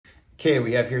Okay,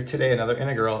 we have here today another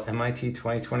integral, MIT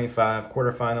 2025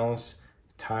 quarterfinals,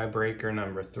 tiebreaker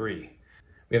number 3.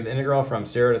 We have the integral from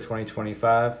 0 to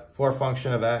 2025, floor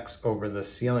function of x over the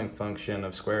ceiling function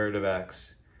of square root of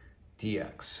x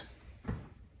dx.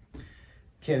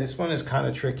 Okay, this one is kind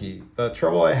of tricky. The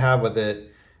trouble I have with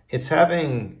it, it's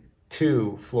having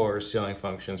two floor ceiling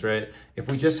functions, right? If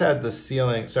we just had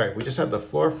the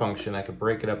floor function, I could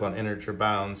break it up on integer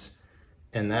bounds,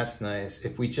 and that's nice.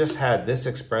 If we just had this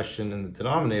expression in the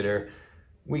denominator,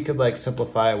 we could like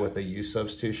simplify it with a u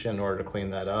substitution in order to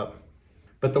clean that up.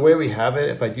 But the way we have it,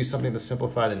 if I do something to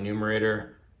simplify the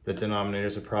numerator, the denominator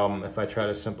is a problem. If I try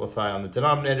to simplify on the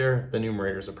denominator, the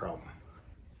numerator is a problem.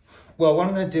 Well, what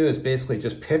I'm going to do is basically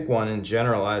just pick one and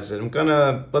generalize it.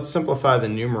 Let's simplify the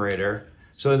numerator.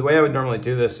 So the way I would normally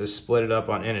do this is split it up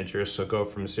on integers. So go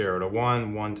from 0 to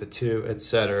 1, 1 to 2,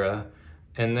 etc.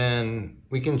 And then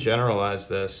we can generalize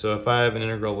this. So if I have an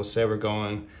integral, we'll say we're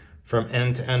going from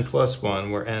n to n plus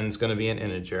 1, where n is going to be an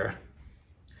integer.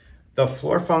 The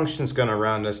floor function is going to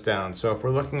round us down. So if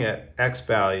we're looking at x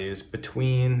values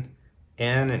between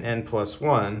n and n plus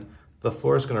 1, the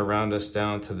floor is going to round us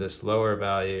down to this lower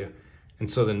value. And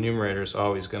so the numerator is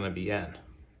always going to be n.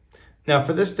 Now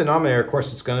for this denominator, of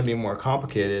course, it's going to be more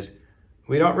complicated.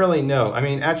 We don't really know. I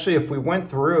mean, actually, if we went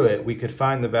through it, we could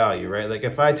find the value, right? Like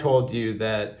if I told you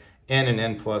that n and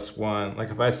n plus 1,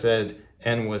 like if I said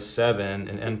n was 7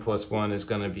 and n plus 1 is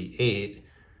going to be 8,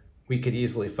 we could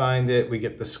easily find it. We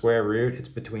get the square root. It's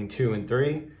between 2 and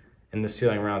 3, and the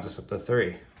ceiling rounds us up to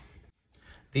 3.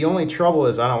 The only trouble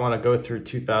is I don't want to go through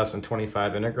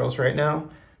 2025 integrals right now.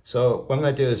 So what I'm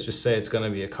going to do is just say it's going to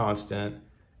be a constant,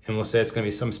 and we'll say it's going to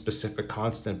be some specific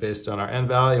constant based on our n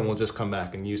value, and we'll just come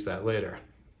back and use that later.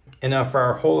 And now for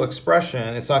our whole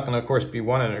expression, it's not going to, of course, be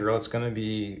one integral. It's going to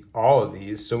be all of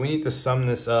these. So we need to sum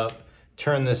this up,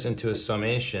 turn this into a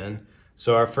summation.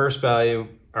 So our first value,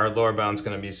 our lower bound is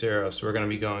going to be 0. So we're going to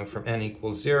be going from n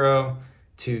equals 0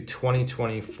 to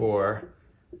 2024.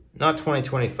 Not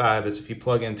 2025, as if you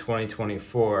plug in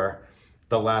 2024,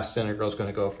 the last integral is going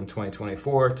to go from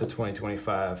 2024 to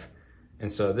 2025.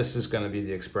 And so this is going to be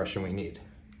the expression we need.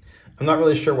 I'm not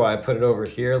really sure why I put it over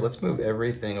here. Let's move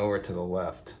everything over to the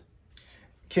left.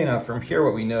 Okay, now from here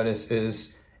what we notice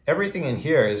is everything in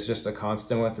here is just a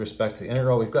constant with respect to the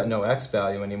integral. We've got no x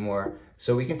value anymore.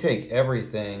 So we can take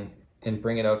everything and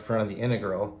bring it out front of the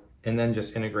integral and then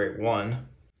just integrate 1.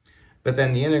 But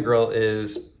then the integral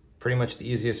is pretty much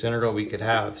the easiest integral we could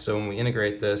have. So when we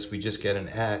integrate this, we just get an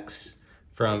x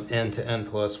from n to n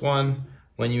plus 1.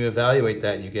 When you evaluate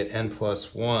that, you get n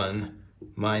plus 1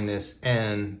 minus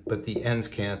n, but the n's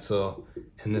cancel,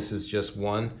 and this is just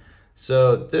 1.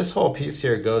 So this whole piece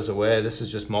here goes away. This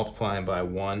is just multiplying by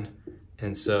 1.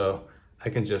 And so I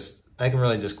can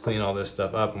really just clean all this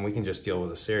stuff up, and we can just deal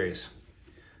with a series.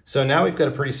 So now we've got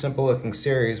a pretty simple looking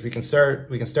series. We can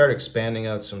start expanding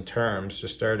out some terms,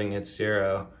 just starting at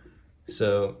 0.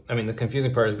 So, I mean, the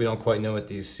confusing part is we don't quite know what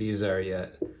these c's are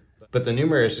yet. But the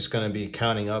numerator is just going to be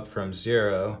counting up from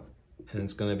 0, and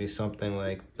it's going to be something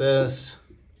like this.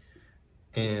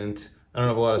 And I don't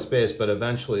have a lot of space, but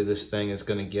eventually this thing is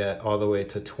going to get all the way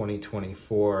to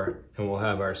 2024, and we'll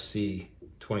have our c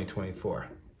 2024.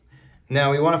 Now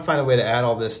we want to find a way to add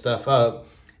all this stuff up.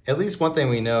 At least one thing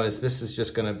we know is this is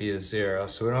just going to be a 0,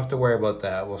 so we don't have to worry about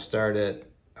that. We'll start at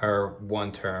our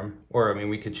 1 term, or I mean,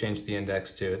 we could change the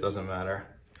index too, it doesn't matter.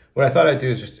 What I thought I'd do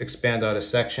is just expand out a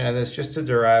section of this just to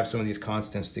derive some of these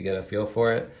constants to get a feel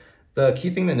for it. The key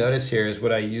thing to notice here is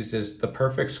what I used is the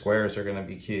perfect squares are going to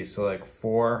be key. So like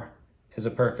 4 is a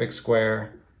perfect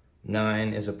square,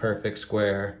 9 is a perfect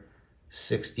square,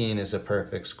 16 is a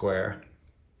perfect square.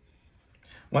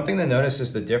 One thing to notice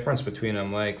is the difference between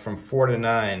them, like from 4 to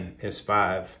 9 is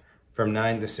 5, from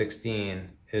 9 to 16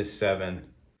 is 7.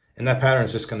 And that pattern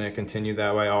is just going to continue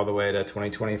that way all the way to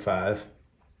 2025.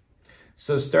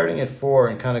 So starting at 4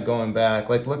 and kind of going back,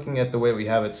 like looking at the way we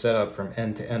have it set up from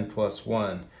n to n plus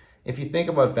 1, if you think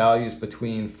about values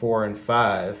between 4 and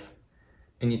 5,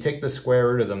 and you take the square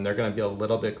root of them, they're going to be a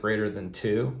little bit greater than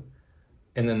 2.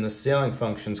 And then the ceiling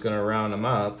function is going to round them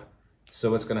up. So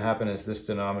what's going to happen is this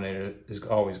denominator is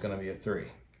always going to be a 3.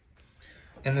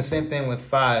 And the same thing with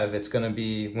 5, it's going to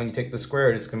be, when you take the square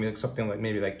root, it's going to be like something like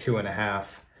maybe like 2.5.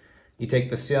 You take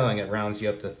the ceiling, it rounds you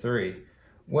up to 3.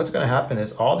 What's going to happen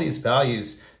is all these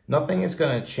values, nothing is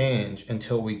going to change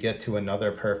until we get to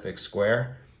another perfect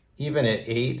square. Even at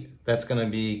 8, that's going to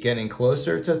be getting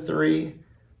closer to 3,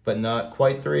 but not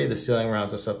quite 3. The ceiling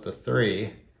rounds us up to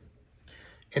 3.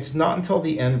 It's not until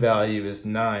the n value is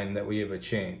 9 that we have a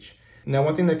change. Now,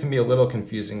 one thing that can be a little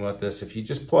confusing about this, if you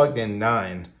just plugged in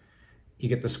 9, you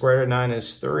get the square root of 9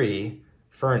 is 3.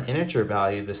 for an integer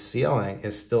value, the ceiling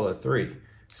is still a 3.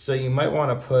 So you might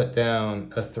want to put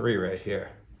down a 3 right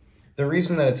here. The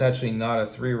reason that it's actually not a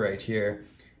 3 right here,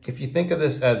 if you think of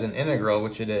this as an integral,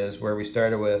 which it is, where we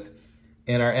started with,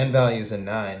 and our n value is a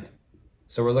 9,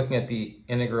 so we're looking at the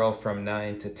integral from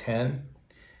 9 to 10.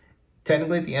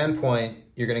 Technically at the endpoint,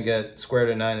 you're going to get square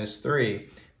root of 9 is 3,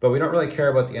 but we don't really care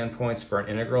about the endpoints for an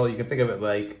integral. You can think of it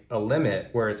like a limit,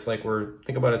 where it's like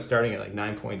think about it starting at like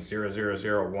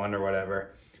 9.0001 or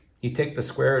whatever. You take the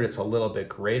square root, it's a little bit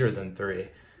greater than 3.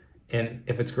 And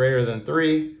if it's greater than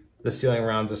 3, the ceiling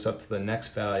rounds us up to the next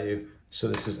value. So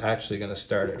this is actually going to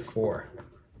start at 4.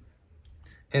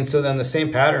 And so then the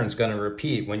same pattern is going to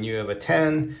repeat. When you have a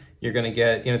 10, you're going to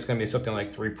get, it's going to be something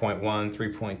like 3.1,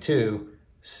 3.2.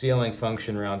 Ceiling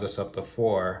function rounds us up to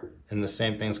 4. And the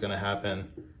same thing's going to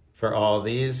happen for all of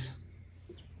these.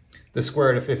 The square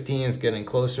root of 15 is getting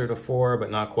closer to 4, but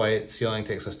not quite. Ceiling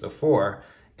takes us to 4.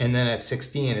 And then at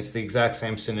 16, it's the exact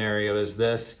same scenario as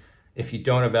this. If you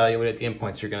don't evaluate at the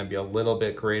endpoints, you're going to be a little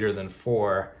bit greater than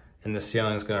 4, and the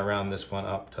ceiling is going to round this one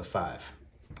up to 5.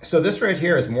 So this right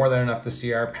here is more than enough to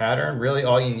see our pattern. Really,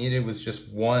 all you needed was just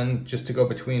to go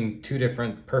between two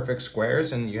different perfect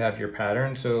squares, and you have your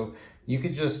pattern. So you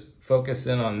could just focus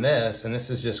in on this, and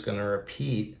this is just going to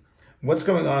repeat. What's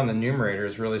going on in the numerator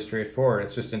is really straightforward.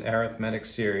 It's just an arithmetic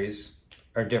series.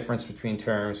 Our difference between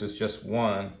terms is just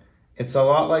 1. It's a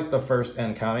lot like the first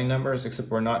n counting numbers, except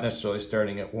we're not necessarily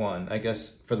starting at 1. I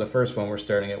guess for the first one, we're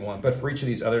starting at 1. But for each of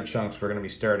these other chunks, we're going to be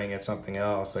starting at something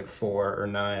else, like 4 or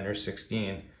 9 or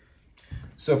 16.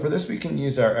 So for this, we can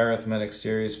use our arithmetic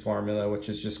series formula, which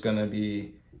is just going to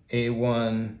be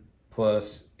a1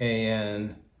 plus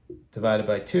an divided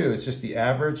by 2. It's just the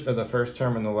average of the first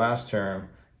term and the last term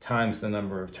times the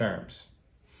number of terms.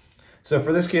 So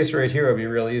for this case right here, it would be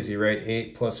real easy, right?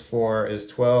 8 plus 4 is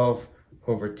 12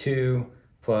 over 2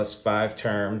 plus 5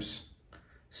 terms.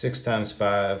 6 times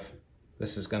 5,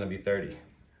 this is going to be 30.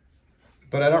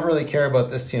 But I don't really care about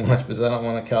this too much because I don't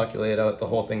want to calculate out the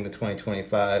whole thing to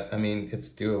 2025. I mean, it's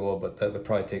doable, but that would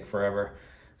probably take forever.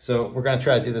 So we're going to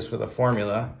try to do this with a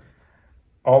formula.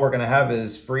 All we're going to have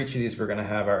is, for each of these, we're going to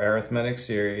have our arithmetic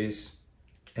series,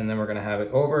 and then we're going to have it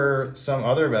over some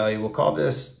other value. We'll call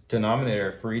this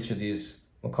denominator for each of these,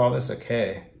 we'll call this a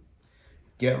k.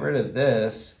 Get rid of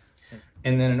this,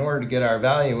 and then in order to get our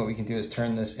value, what we can do is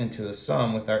turn this into a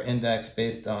sum with our index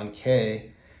based on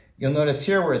k. You'll notice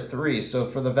here we're at 3, so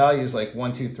for the values like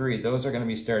 1, 2, 3, those are going to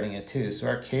be starting at 2. So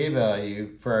our k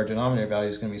value for our denominator value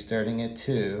is going to be starting at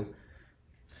 2.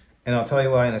 And I'll tell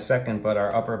you why in a second, but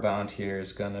our upper bound here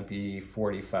is going to be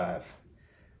 45.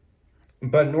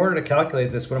 But in order to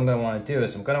calculate this, what I'm going to want to do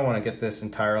is I'm going to want to get this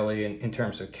entirely in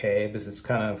terms of k, because it's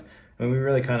kind of, we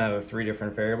really kind of have 3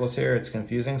 different variables here. It's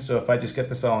confusing. So if I just get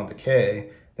this all into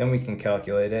k, then we can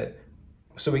calculate it.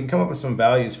 So we can come up with some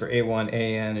values for a1,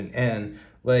 an, and n.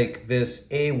 Like this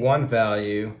a1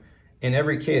 value, in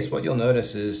every case, what you'll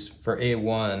notice is for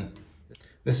a1,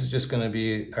 this is just going to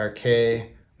be our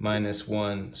k minus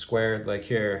 1 squared. Like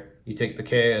here, you take the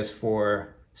k as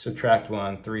 4, subtract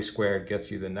 1, 3 squared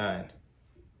gets you the 9.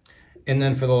 And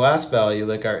then for the last value,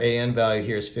 like our an value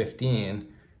here is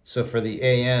 15. So for the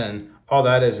an, all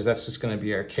that is that's just going to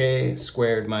be our k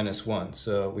squared minus 1.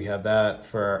 So we have that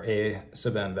for our a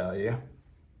sub n value.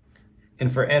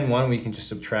 And for n1, we can just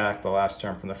subtract the last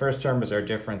term from the first term because our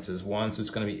difference is 1. So it's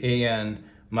going to be an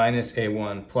minus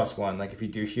a1 plus 1. Like if you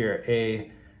do here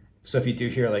so if you do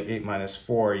here like 8 minus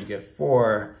 4, you get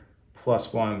 4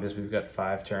 plus 1 because we've got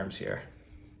 5 terms here.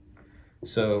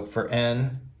 So for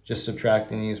n, just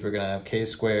subtracting these, we're going to have k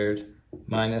squared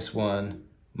minus 1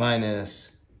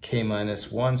 minus k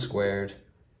minus 1 squared,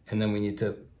 and then we need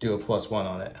to do a plus 1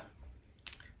 on it.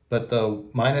 But the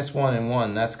minus 1 and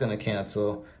 1, that's going to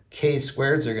cancel. K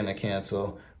squareds are going to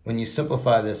cancel. When you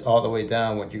simplify this all the way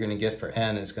down, what you're going to get for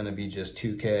n is going to be just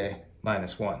 2k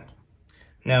minus 1.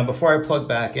 Now, before I plug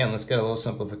back in, let's get a little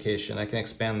simplification. I can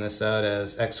expand this out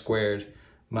as x squared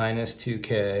minus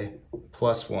 2k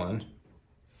plus 1.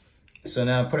 So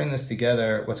now putting this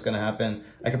together, what's going to happen,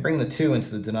 I can bring the 2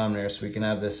 into the denominator so we can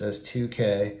have this as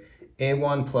 2k,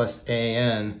 a1 plus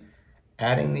an.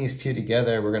 Adding these two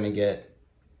together, we're going to get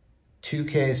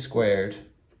 2k squared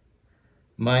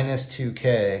minus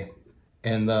 2k,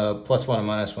 and the plus 1 and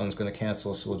minus 1 is going to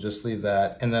cancel, so we'll just leave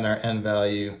that. And then our n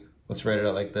value, let's write it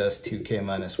out like this, 2k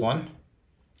minus 1.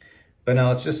 But now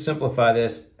let's just simplify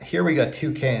this. Here we got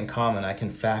 2k in common. I can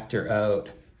factor out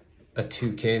a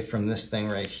 2k from this thing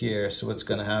right here. So what's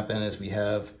going to happen is we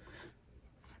have,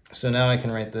 so now I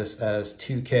can write this as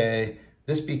 2k.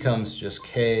 This becomes just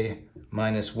k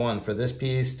minus 1 for this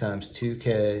piece times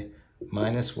 2k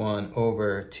minus 1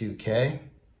 over 2k.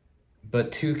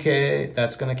 but 2k,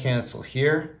 that's gonna cancel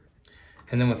here.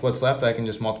 And then with what's left, I can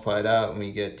just multiply it out and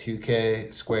we get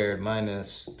 2k squared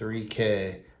minus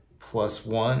 3k plus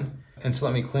 1. And so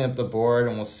let me clean up the board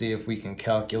and we'll see if we can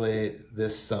calculate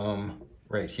this sum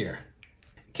right here.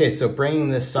 Okay, so bringing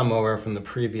this sum over from the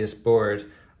previous board,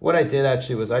 what I did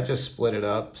actually was I just split it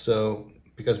up. So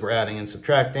because we're adding and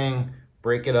subtracting,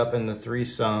 break it up into 3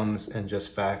 sums and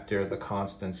just factor the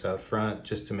constants out front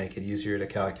just to make it easier to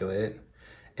calculate.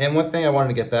 And one thing I wanted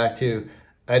to get back to,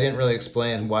 I didn't really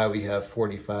explain why we have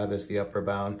 45 as the upper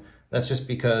bound. That's just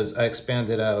because I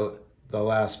expanded out the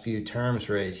last few terms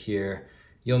right here.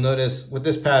 You'll notice with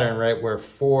this pattern, right, where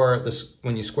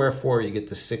when you square 4, you get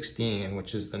to 16,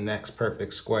 which is the next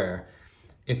perfect square.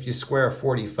 If you square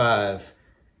 45,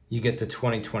 you get to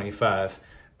 2025.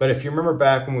 But if you remember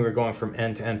back when we were going from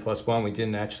n to n plus 1, we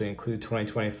didn't actually include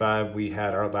 2025. We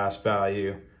had our last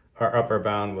value, our upper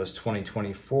bound was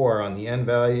 2024 on the n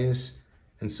values.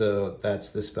 And so that's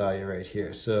this value right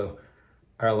here. So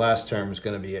our last term is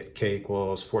going to be at k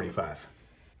equals 45.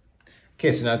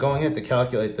 Okay, so now going ahead to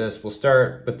calculate this, we'll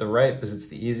start with the right because it's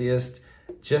the easiest,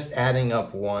 just adding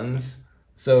up ones.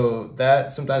 So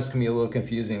that sometimes can be a little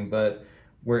confusing, but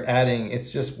we're adding,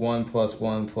 it's just 1 plus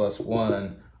 1 plus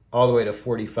 1 all the way to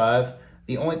 45.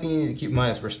 The only thing you need to keep in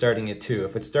mind is we're starting at 2.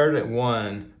 If it started at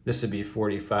 1, this would be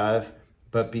 45.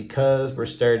 But because we're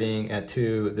starting at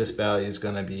 2, this value is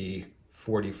going to be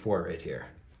 44 right here.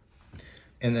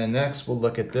 And then next we'll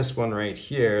look at this one right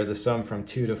here, the sum from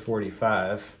 2 to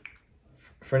 45.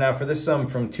 For this sum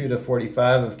from 2 to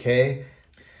 45 of k,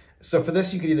 so for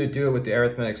this you could either do it with the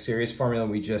arithmetic series formula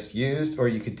we just used, or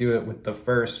you could do it with the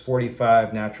first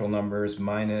 45 natural numbers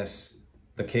minus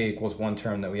the k equals 1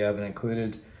 term that we haven't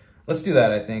included. Let's do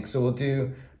that, I think. So we'll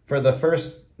do, for the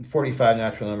first 45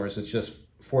 natural numbers, it's just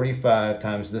 45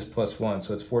 times this plus 1.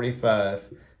 So it's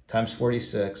 45 times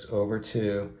 46 over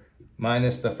 2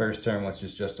 minus the first term, which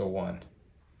is just a 1.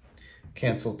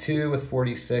 Cancel 2 with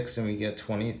 46 and we get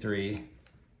 23.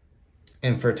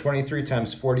 And for 23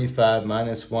 times 45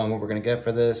 minus 1, what we're going to get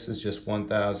for this is just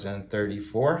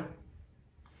 1,034.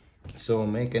 So we'll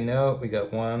make a note. We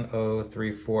got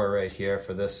 1034 right here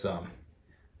for this sum.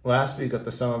 Last, we got the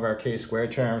sum of our k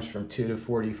squared terms from 2 to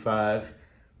 45.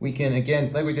 We can,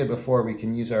 again, like we did before, we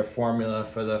can use our formula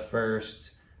for the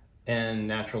first n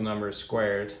natural numbers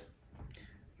squared.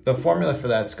 The formula for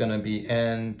that's going to be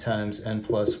n times n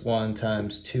plus 1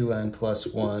 times 2n plus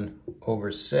 1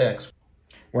 over 6,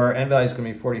 where our n value is going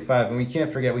to be 45. And we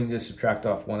can't forget we need to subtract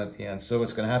off 1 at the end. So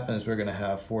what's going to happen is we're going to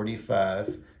have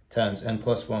 45 times n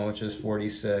plus 1, which is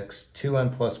 46.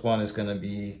 2n plus 1 is going to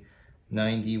be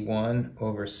 91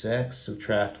 over 6,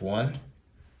 subtract 1.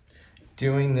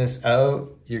 Doing this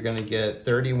out, you're going to get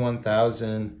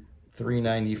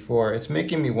 31,394. It's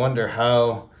making me wonder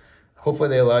how, hopefully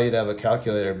they allow you to have a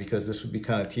calculator because this would be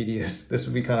kind of tedious. This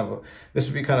would be kind of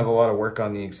a lot of work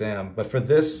on the exam. But for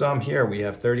this sum here, we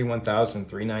have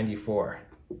 31,394.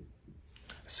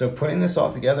 So putting this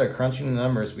all together, crunching the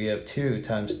numbers, we have 2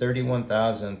 times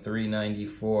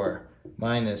 31,394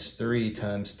 minus 3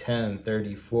 times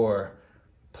 1034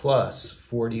 plus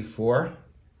 44.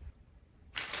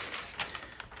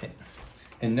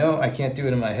 And no, I can't do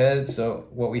it in my head, so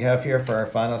what we have here for our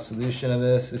final solution of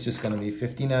this is just going to be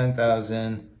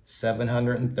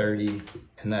 59,730,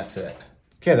 and that's it.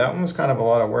 Okay, that one was kind of a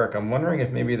lot of work. I'm wondering if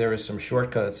maybe there was some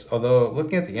shortcuts, although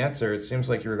looking at the answer, it seems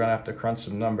like you were going to have to crunch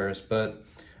some numbers, but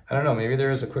I don't know, maybe there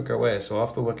is a quicker way, so I'll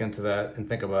have to look into that and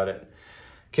think about it.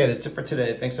 Okay, that's it for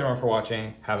today. Thanks everyone for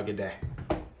watching. Have a good day.